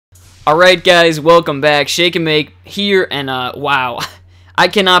Alright guys, welcome back. Shake and Make here, and wow. I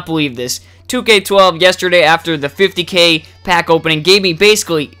cannot believe this. 2K12 yesterday after the 50k pack opening gave me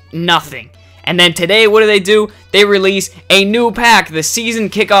basically nothing. And then today, what do? They release a new pack, the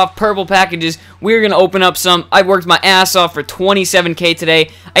season kickoff purple packages. We're going to open up some. I worked my ass off for 27k today.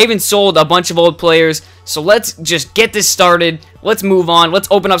 I even sold a bunch of old players. So let's just get this started. Let's move on. Let's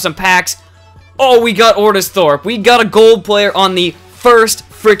open up some packs. Oh, we got Otis Thorpe. We got a gold player on the first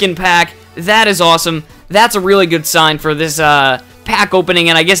freaking pack. That is awesome. That's a really good sign for this pack opening,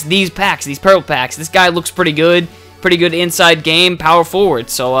 and I guess these packs, these purple packs. This guy looks pretty good inside game, power forward.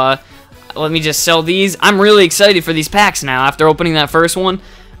 So let me just sell these. I'm really excited for these packs now after opening that first one.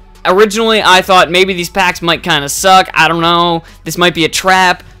 Originally, I thought maybe these packs might kind of suck. I don't know. This might be a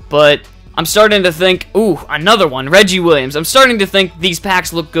trap, but I'm starting to think, ooh, another one, Reggie Williams. I'm starting to think these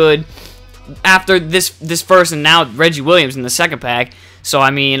packs look good after this first, and now Reggie Williams in the second pack. So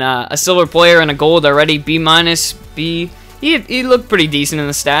I mean, a silver player and a gold already, B-, B. He looked pretty decent in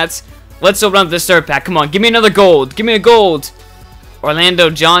the stats. Let's open up this third pack. Come on, give me another gold. Give me a gold.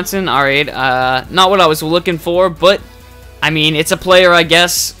 Orlando Johnson. All right, not what I was looking for, but I mean, it's a player, I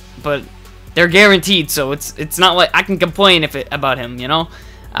guess. But they're guaranteed, so it's not like I can complain about him, you know.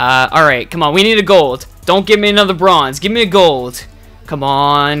 All right, come on, we need a gold. Don't give me another bronze. Give me a gold. Come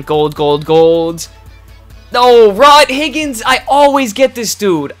on, gold, gold, gold. No, Rod Higgins. I always get this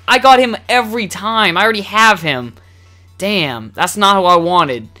dude. I got him every time. I already have him. Damn, that's not who I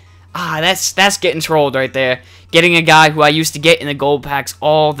wanted. That's getting trolled right there. Getting a guy who I used to get in the gold packs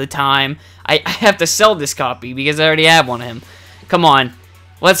all the time. I have to sell this copy because I already have one of him. Come on,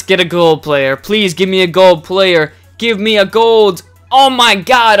 let's get a gold player. Please give me a gold player. Give me a gold. Oh my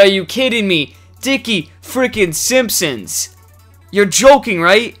God, are you kidding me? Dickie freaking Simpsons. You're joking,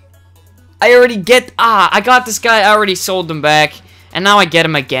 right? I already get... I got this guy. I already sold him back. And now I get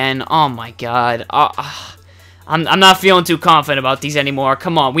him again. Oh, my God. I'm not feeling too confident about these anymore.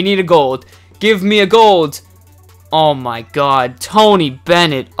 Come on. We need a gold. Give me a gold. Oh, my God. Tony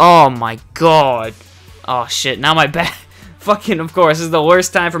Bennett. Oh, my God. Oh, shit. Now my fucking, of course, this is the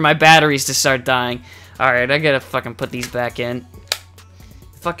worst time for my batteries to start dying. Alright, I gotta fucking put these back in.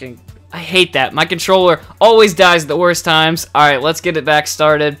 Fucking... I hate that. My controller always dies at the worst times. Alright, let's get it back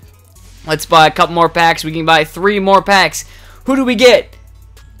started. Let's buy a couple more packs. We can buy 3 more packs. Who do we get?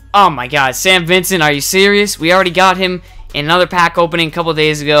 Oh my God, Sam Vincent, are you serious? We already got him in another pack opening a couple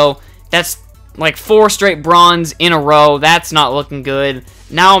days ago. That's like 4 straight bronze in a row. That's not looking good.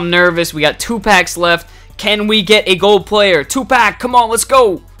 Now I'm nervous. We got 2 packs left. Can we get a gold player? 2 pack. Come on, let's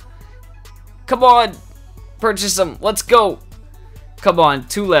go. Come on. Purchase them. Let's go. Come on,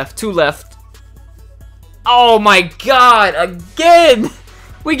 2 left. 2 left. Oh my God, again.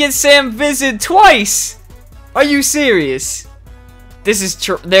 We get Sam Vincent twice! Are you serious? This is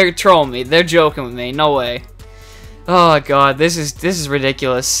they're trolling me. They're joking with me. No way. Oh God, this is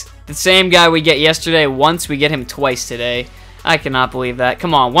ridiculous. The same guy we get yesterday once, we get him twice today. I cannot believe that.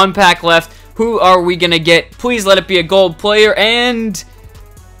 Come on, 1 pack left. Who are we gonna get? Please let it be a gold player and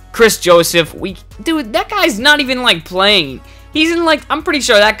Chris Joseph. Dude, that guy's not even like playing. He's in like, I'm pretty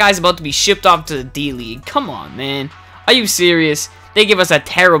sure that guy's about to be shipped off to the D-League. Come on, man. Are you serious? They give us a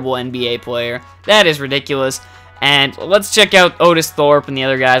terrible NBA player. That is ridiculous. And let's check out Otis Thorpe and the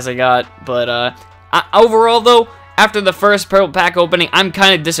other guys I got. But overall, though, after the first purple pack opening, I'm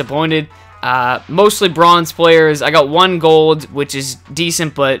kind of disappointed. Mostly bronze players. I got 1 gold, which is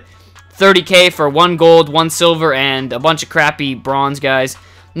decent, but 30k for 1 gold, 1 silver, and a bunch of crappy bronze guys.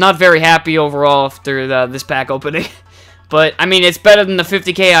 Not very happy overall after this pack opening. But, I mean, it's better than the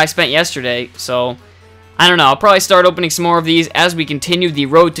 50k I spent yesterday, so... I don't know, I'll probably start opening some more of these as we continue the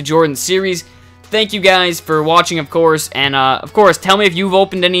Road to Jordan series. Thank you guys for watching, of course, and of course, tell me if you've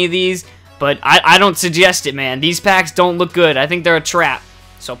opened any of these, but I don't suggest it, man. These packs don't look good. I think they're a trap.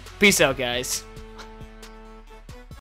 So, peace out, guys.